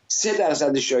کنه،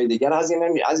 3% جای دیگر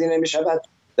هزینه میشود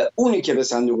و اونی که به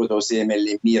صندوق توسعه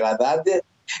ملی میرود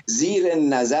زیر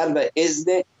نظر و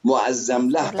اذن معظم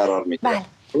له قرار میگیرد.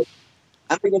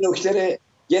 اما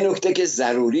یه نکته که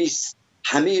ضروری است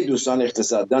همه دوستان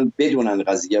اقتصاددان بدونن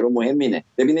قضیه رو، مهم اینه.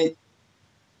 ببینید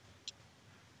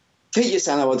طی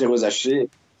سنوات گذشته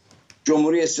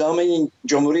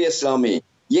جمهوری اسلامی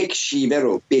یک شیوه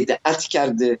رو بدعت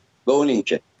کرده و اون این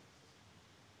که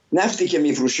نفتی که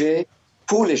میفروشه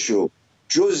پولشو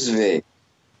جزو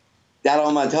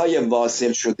درآمدهای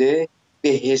واصل شده به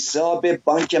حساب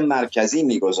بانک مرکزی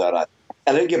میگذارد،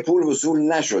 در حالی که پول وصول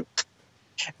نشد.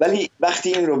 ولی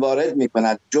وقتی این رو وارد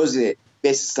میکند جزء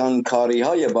بستانکاری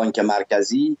های بانک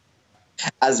مرکزی،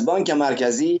 از بانک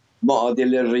مرکزی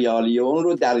معادل ریالی اون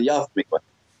رو دریافت میکنه،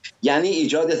 یعنی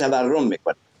ایجاد تورم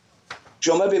میکنه.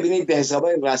 شما ببینید به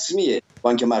حسابهای رسمی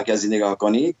بانک مرکزی نگاه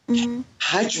کنید،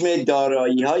 حجم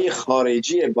دارایی های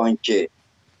خارجی بانک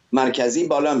مرکزی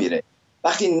بالا میره.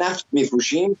 وقتی نفت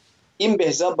میفروشیم این به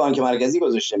حساب بانک مرکزی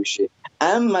گذاشته میشه،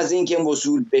 اما از اینکه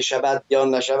وصول بشود یا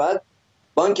نشود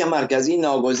بانک مرکزی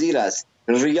ناگزیر است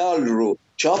ریال رو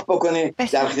چاپ بکنه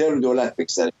در اختیار دولت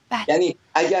بگذاره. یعنی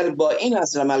اگر با این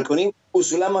اصل عمل کنیم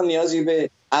اصولا ما نیازی به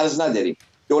ارز نداریم،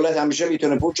 دولت همیشه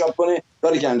میتونه پول چاپ کنه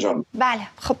کاری که انجام. بله.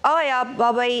 خب آقای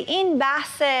بابایی، این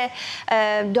بحث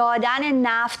دادن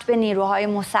نفت به نیروهای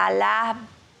مسلح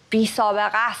بی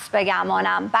سابقه است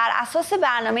بگمانم. بر اساس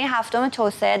برنامه هفتم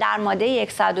توسعه در ماده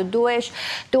 102ش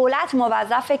دولت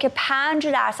موظفه که 5%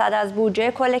 از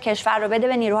بودجه کل کشور رو بده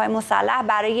به نیروهای مسلح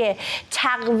برای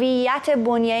تقویت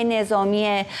بنیه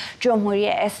نظامی جمهوری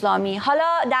اسلامی. حالا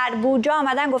در بودجه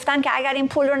آمدن گفتن که اگر این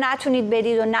پول رو نتونید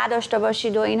بدید و نداشته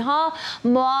باشید و اینها،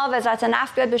 ما وزارت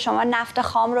نفت بیاد به شما نفت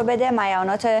خام رو بده،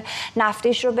 معیانات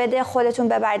نفتیش رو بده، خودتون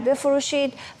ببرید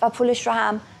بفروشید و پولش رو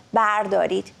هم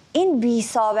بردارید. این بی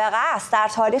سابقه است در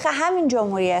تاریخ همین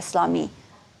جمهوری اسلامی.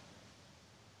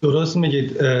 درست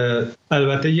میگید.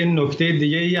 البته یه نکته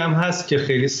دیگه ای هم هست که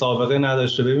خیلی سابقه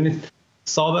نداشته. ببینید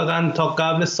سابقا تا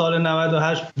قبل سال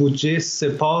 98 بودجه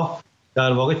سپاه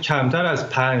در واقع کمتر از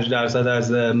 5%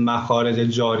 از مخارج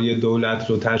جاری دولت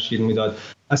رو تشکیل میداد.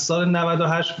 از سال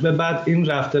 98 به بعد این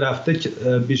رفته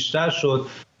بیشتر شد.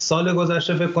 سال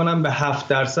گذشته فکر کنم به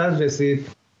 7% رسید،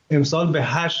 امسال به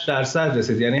 8%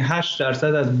 رسید، یعنی 8%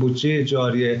 از بودجه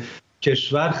جاری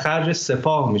کشور خرج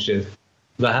سپاه میشه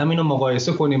و همین رو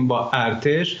مقایسه کنیم با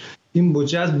ارتش، این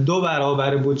بودجه از 2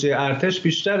 برابر بودجه ارتش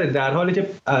بیشتره، در حالی که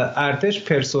ارتش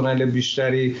پرسنل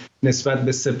بیشتری نسبت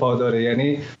به سپاه داره.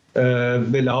 یعنی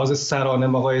به لحاظ سرانه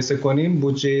مقایسه کنیم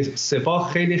بودجه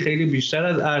سپاه خیلی خیلی بیشتر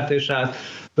از ارتش هست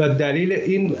و دلیل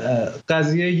این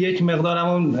قضیه یک مقدار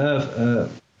همون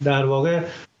در واقع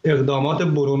اقدامات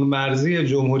برون مرزی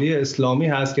جمهوری اسلامی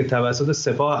هست که توسط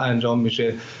سپاه انجام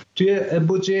میشه. توی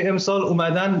بودجه امسال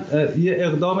اومدن یه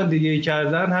اقدام دیگه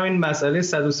کردن، همین مسئله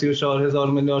 134,000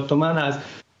 میلیارد تومان هست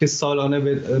که سالانه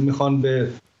میخوان به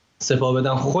سپاه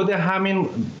بدن. خود همین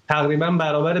تقریبا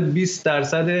برابر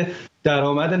 20%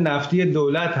 درآمد نفتی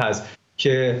دولت هست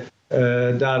که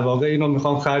در واقع اینو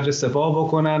میخوان خرج سپاه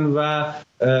بکنن و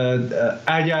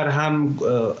اگر هم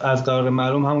از قرار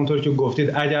معلوم همونطور که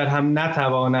گفتید اگر هم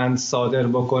نتوانند صادر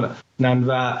بکنن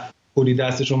و پولی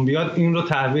دستشون بیاد، این رو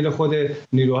تحویل خود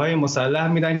نیروهای مسلح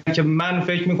میدن که من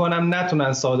فکر میکنم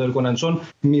نتونن صادر کنن، چون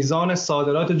میزان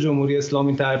صادرات جمهوری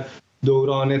اسلامی در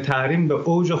دوران تحریم به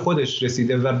اوج خودش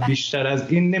رسیده و بیشتر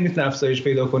از این نمیتونه افزایش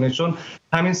پیدا کنه، چون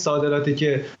همین صادراتی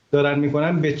که دارن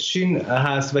میکنن به چین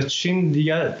هست و چین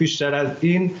دیگه بیشتر از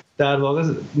این در واقع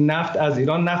نفت از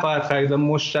ایران نخواهد خرید و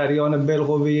مشتریان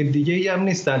بالقوه دیگه‌ای هم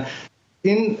نیستن.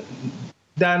 این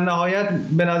در نهایت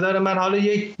به نظر من حالا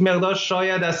یک مقدار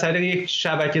شاید از طریق یک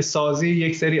شبکه سازی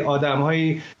یک سری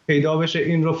آدم‌هایی پیدا بشه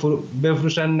این رو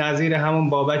بفروشن، نظیر همون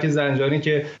بابک زنجانی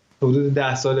که حدود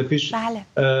 10 سال پیش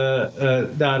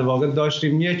در واقع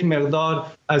داشتیم. یک مقدار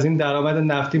از این درآمد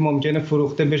نفتی ممکنه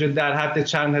فروخته بشه در حد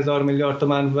چند هزار میلیارد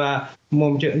تومان و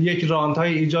ممکن یک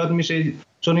راندهای ایجاد میشه،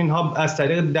 چون اینها از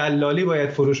طریق دلالی باید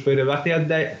فروش بره. وقتی از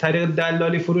طریق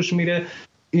دلالی فروش میره،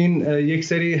 این یک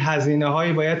سری هزینه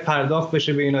هایی باید پرداخت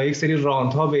بشه به اینها، یک سری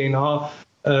راندها به اینها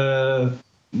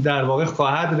در واقع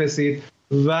خواهد رسید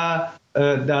و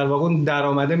در واقع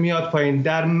درآمد میاد پایین.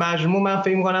 در مجموع من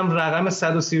فکر می‌کنم رقم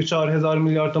 134,000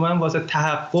 میلیارد تومان واسه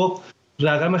تحقق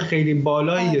رقم خیلی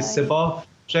بالاییه. سپاه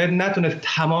شاید نتونه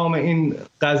تمام این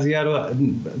قضیه رو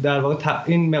در واقع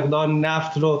این مقدار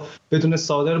نفت رو بتونه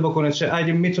صادر بکنه، چه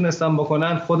اگه میتونستن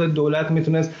بکنن خود دولت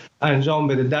میتونست انجام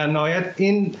بده. در نهایت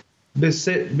این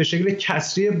به شکل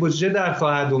کسری بودجه در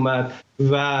خواهد اومد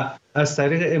و از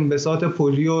طریق انبساط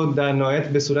پولی و در نهایت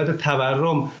به صورت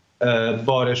تورم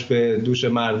بارش به دوش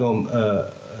مردم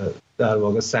در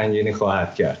واقع سنگینی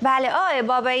خواهد کرد. بله آقای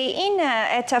بابایی، این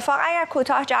اتفاق اگر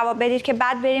کوتاه جواب بدید که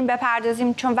بعد بریم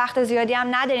بپردازیم، چون وقت زیادی هم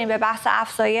نداریم، به بحث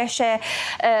افزایش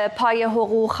پای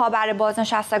حقوق ها برای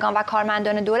بازنشستگان و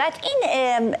کارمندان دولت.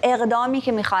 این اقدامی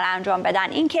که میخوان انجام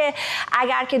بدن، این که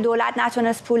اگر که دولت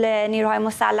نتونست پول نیروهای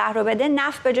مسلح رو بده،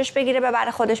 نفت به جاش بگیره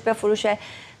ببره خودش بفروشه،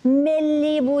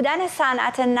 ملی بودن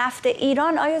صنعت نفت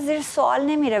ایران آیا زیر سوال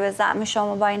نمیره به زعم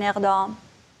شما با این اقدام؟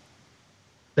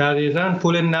 دقیقاً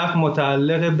پول نفت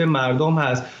متعلق به مردم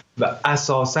هست و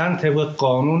اساساً طبق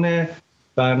قانون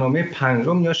برنامه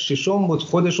 5 یا 6 بود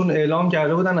خودشون اعلام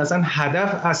کرده بودن اصلا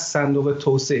هدف از صندوق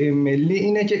توسعه ملی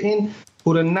اینه که این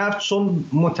پول نفت چون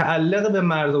متعلق به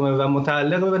مردمه و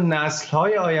متعلق به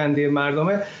نسل‌های آینده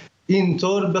مردمه،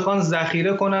 اینطور بخوان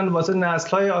ذخیره کنن واسه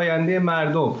نسل‌های آینده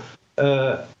مردم.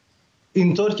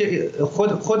 اینطور که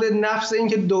خود نفس این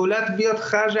که دولت بیاد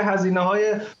خرج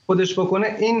هزینه‌های خودش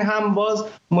بکنه، این هم باز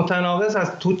متناقض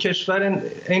است. تو کشور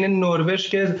عین نروژ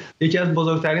که یکی از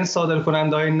بزرگترین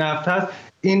صادرکننده‌های نفت هست،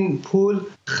 این پول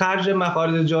خرج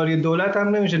مخارج جاری دولت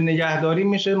هم نمیشه، نگهداری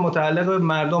میشه، متعلق به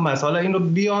مردم هست. حالا این رو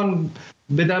بیان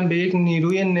بدن به یک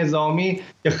نیروی نظامی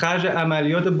که خرج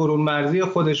عملیات برون مرزی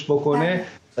خودش بکنه.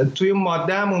 توی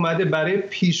ماده هم اومده برای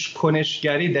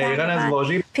پیشکنشگری، دقیقاً از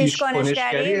واژه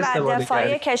پیشکنشگری استفاده و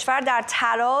دفاعی کشور در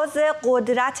تراز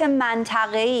قدرت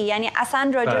منطقه‌ای، یعنی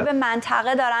اصلا راجع به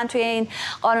منطقه دارن توی این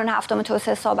قانون 7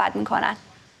 توسعه صحبت میکنن.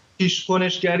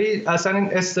 پیشکنشگری اصلا این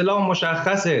اصطلاح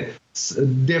مشخصه،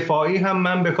 دفاعی هم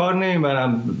من به کار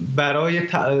نمیبرم، برای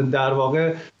در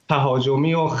واقع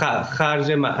تهاجمی و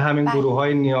خرج همین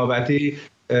گروه‌های نیابتی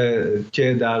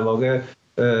که در واقع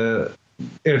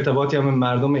ارتباطی هم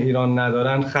مردم ایران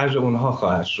ندارن، خرج اونها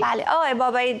خواهد شد. بله آقای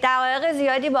بابایی، دقایق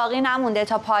زیادی باقی نمونده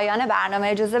تا پایان برنامه.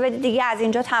 اجازه بدید دیگه از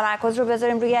اینجا تمرکز رو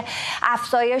بذاریم روی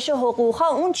افزایش حقوق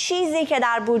ها. اون چیزی که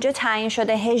در بودجه تعیین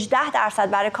شده 18%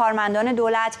 برای کارمندان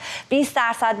دولت، 20%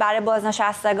 برای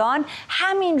بازنشستگان،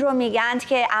 همین رو میگن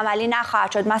که عملی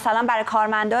نخواهد شد. مثلا برای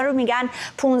کارمندان رو میگن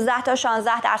 15 تا 16%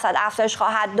 افزایش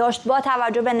خواهد داشت با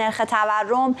توجه به نرخ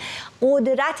تورم.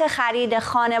 قدرت خرید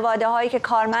خانواده هایی که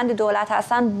کارمند دولت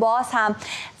هستن باز هم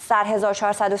سر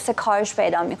 1403 کاهش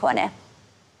پیدا میکنه.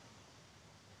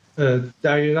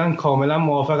 دقیقاً کاملا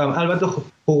موافقم. البته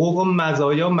حقوق و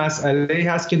مزایا مسئله‌ای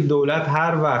هست که دولت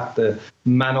هر وقت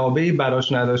منابعی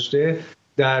براش نداشته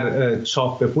در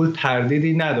چاپ پول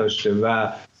تردیدی نداشته و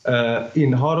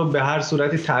اینها رو به هر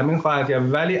صورتی تامین خواهد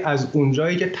کرد، ولی از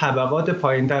اونجایی که طبقات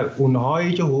پایینتر،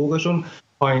 اونهایی که حقوقشون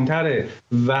پایین‌تره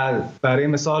و برای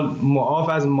مثال معاف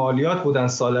از مالیات بودن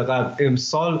سال قبل،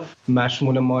 امسال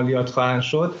مشمول مالیات خواهند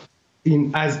شد،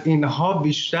 از اینها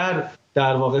بیشتر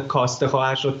در واقع کاسته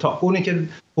خواهد شد تا اونی که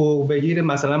حقوق بگیره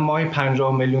مثلا ماهی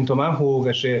 50 میلیون تومان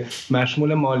حقوقشه،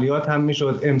 مشمول مالیات هم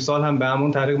میشد، امسال هم به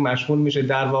همون طریق مشمول میشه.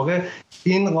 در واقع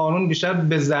این قانون بیشتر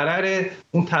به ضرر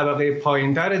اون طبقه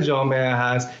پایینتر جامعه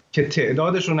هست که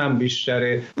تعدادشون هم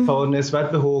بیشتره تا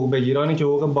نسبت به حقوق بگیرانی که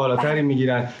حقوق بالاتری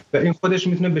میگیرن و این خودش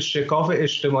میتونه به شکاف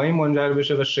اجتماعی منجر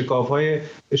بشه و شکاف‌های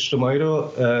اجتماعی رو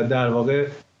در واقع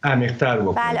عمیق‌تر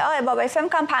بکنه. بله آقای بابایی، فکر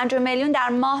می‌کنم 50 میلیون در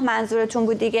ماه منظورتون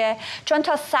بود دیگه، چون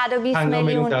تا 120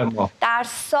 میلیون در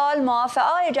سال موافقه.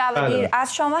 آقای جوادی،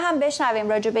 از شما هم بشنویم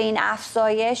راجع به این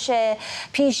افزایش،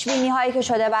 پیش‌بینی‌هایی که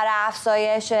شده برای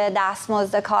افزایش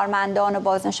دستمزد کارمندان و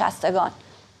بازنشستگان.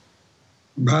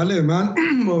 بله، من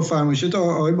با فرمایشات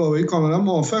آقای بابایی کاملا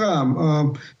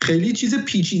موافقم. خیلی چیز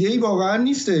پیچیده‌ای واقعا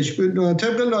نیستش.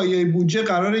 طبق لایحه بودجه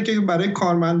قراره که برای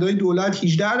کارمندان دولت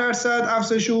 18%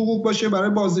 افزایش حقوق باشه، برای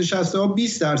بازنشستگان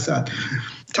 20%.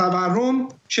 تورم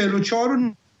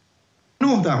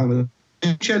 44.9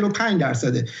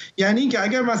 45%. یعنی که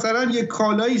اگر مثلا یک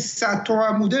کالایی 100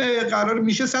 تومن بوده قرار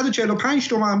میشه 145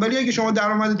 تومن، ولی اگه شما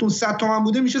درآمدتون 100 تومن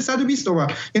بوده میشه 120 تومن.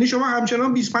 یعنی شما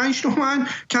همچنان 25 تومن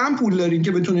کم پول دارین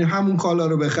که بتونین همون کالا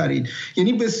رو بخرید.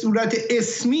 یعنی به صورت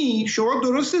اسمی شما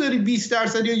درسته دارید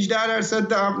 20% یا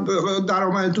 18%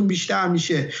 درآمدتون بیشتر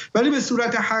میشه، ولی به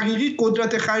صورت حقیقی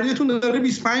قدرت خریدتون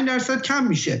داره 25% کم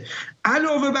میشه.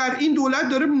 علاوه بر این دولت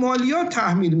داره مالیات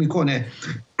تحمیل میکنه.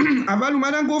 اول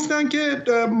اومدن گفتن که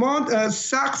ما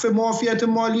سقف معافیت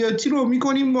مالیاتی رو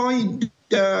میکنیم، ما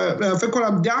فکر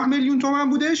کنم 10 میلیون تومان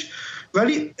بودش،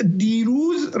 ولی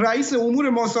دیروز رئیس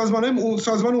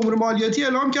سازمان امور مالیاتی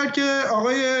اعلام کرد که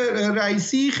آقای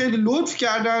رئیسی خیلی لطف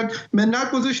کردن،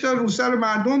 منت گذاشتن رو سر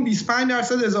مردم،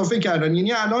 25% اضافه کردن.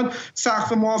 یعنی الان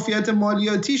سقف معافیت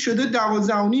مالیاتی شده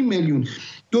 12.5 میلیون.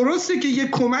 درسته که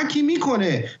یک کمکی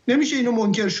میکنه، نمیشه اینو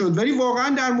منکر شد، ولی واقعا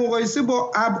در مقایسه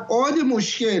با ابعاد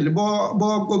مشکل،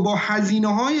 با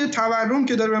هزینه‌های تورم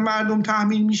که داره به مردم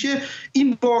تحمیل میشه،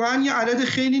 این واقعا یه عدد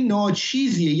خیلی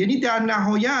ناچیزیه. یعنی در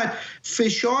نهایت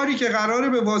فشاری که قراره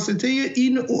به واسطه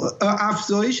این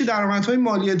افزایش درآمدهای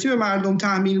مالیاتی به مردم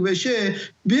تحمیل بشه،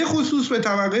 به خصوص به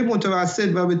طبقه متوسط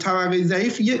و به طبقه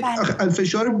ضعیف، یه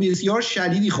فشار بسیار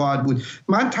شدیدی خواهد بود.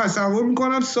 من تصور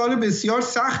میکنم سال بسیار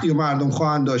سختی و مردم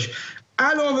خواهند داشت.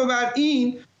 علاوه بر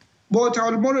این، با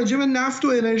ما راجع به نفت و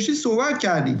انرژی صحبت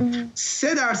کردیم،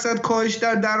 3% کاهش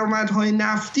در درآمدهای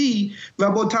نفتی و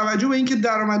با توجه به اینکه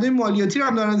درآمدهای مالیاتی رو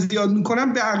هم دارن زیاد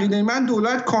میکنن، به عقیده من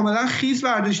دولت کاملا خیز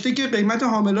برداشته که قیمت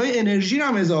حاملهای انرژی رو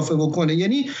هم اضافه بکنه.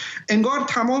 یعنی انگار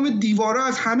تمام دیوارا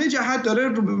از همه جهت داره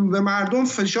به مردم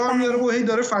فشار میاره و هی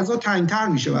داره فضا تنگ‌تر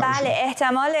میشه. بله،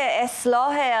 احتمال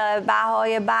اصلاح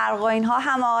بهای برق و اینها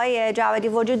هم آقای جوادی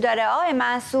وجود داره. آقای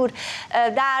منصور،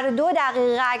 در 2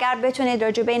 دقیقه اگر بتونید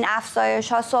راجع به این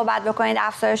افزایش ها صحبت بکنید،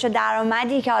 افزایش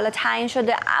درآمدی که حالا تعیین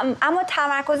شده، اما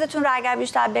تمرکزتون رو اگر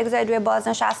بیشتر بگذارید روی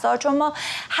بازنشسته‌ها، چون ما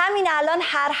همین الان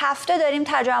هر هفته داریم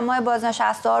تجمع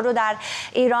بازنشسته‌ها رو در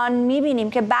ایران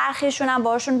میبینیم که برخیشون هم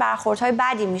باشون برخوردهای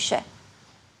بدی میشه.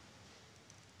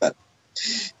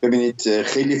 ببینید،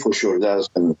 خیلی فشرده از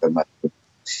خدمت.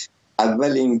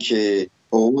 اول اینکه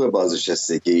حقوق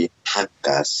بازنشستگی حق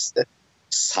است،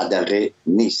 صدقه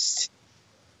نیست.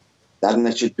 در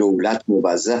نتیجه دولت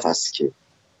موظف است که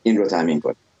این رو تامین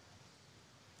کنه.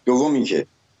 دوم اینکه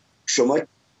شما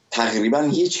تقریبا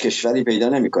هیچ کشوری پیدا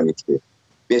نمی کنید که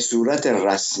به صورت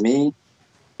رسمی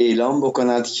اعلام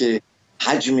بکند که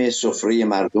حجم سفره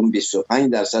مردم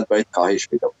 25% باید کاهش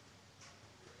پیدا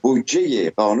کنه.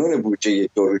 قانون بودجه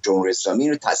جمهوری اسلامی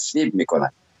رو تصویب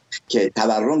میکنن که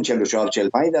تورم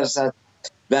 44-45%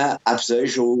 و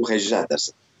افزایش حقوق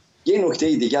 18%. یه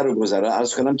نکته دیگر رو گذاره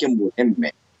عرض کنم که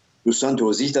مهمه، دوستان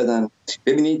توضیح دادن.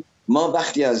 ببینید، ما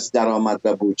وقتی از درآمد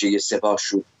و بودجه سپاه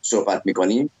صحبت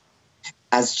میکنیم،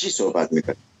 از چی صحبت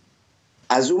میکنیم؟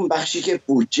 از اون بخشی که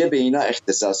بودجه به اینا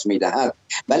اختصاص میدهد،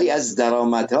 ولی از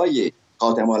درآمدهای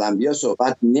خاتم الانبیا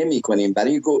صحبت نمی کنیم.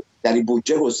 برای اینکه در این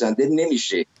بودجه گسترده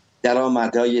نمیشه.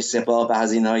 درآمدهای سپاه و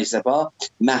هزینه‌های سپاه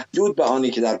محدود به آنی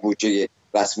که در بودجه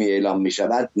رسمی اعلام می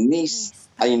شود نیست.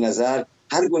 این نظر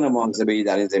هر گونه محاسبه‌ای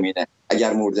در این زمینه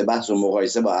اگر مورد بحث و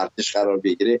مقایسه با ارتش قرار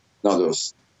بگیره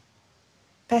نادرست.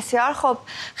 بسیار خوب،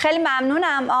 خیلی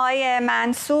ممنونم آقای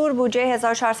منصور. بودجه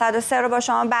 1403 رو با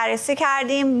شما بررسی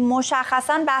کردیم.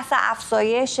 مشخصاً بحث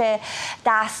افزایش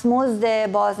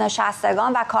دستمزد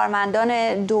بازنشستگان و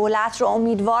کارمندان دولت رو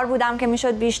امیدوار بودم که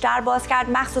میشد بیشتر باز کرد،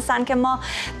 مخصوصاً که ما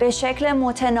به شکل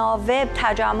متناوب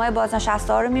تجمع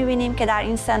بازنشسته رو میبینیم که در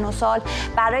این سن و سال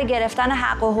برای گرفتن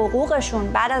حق و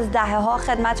حقوقشون بعد از دهه‌ها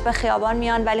خدمت به خیابان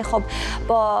میان، ولی خب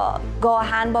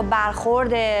گاهن با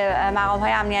برخورد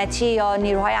مقام‌های امنیتی یا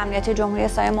نیروهای امنیتی جمهوری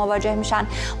اسلامی مواجه میشن.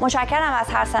 متشکرم از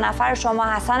هر 3 نفر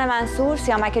شما، حسن منصور،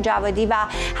 سیامک جوادی و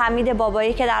حمید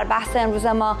بابایی که در بحث امروز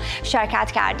ما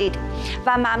شرکت کردید،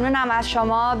 و ممنونم از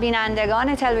شما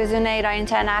بینندگان تلویزیون ایران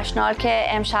اینترنشنال که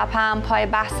امشب هم پای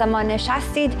بحث ما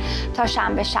نشستید. تا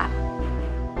شنبه شب.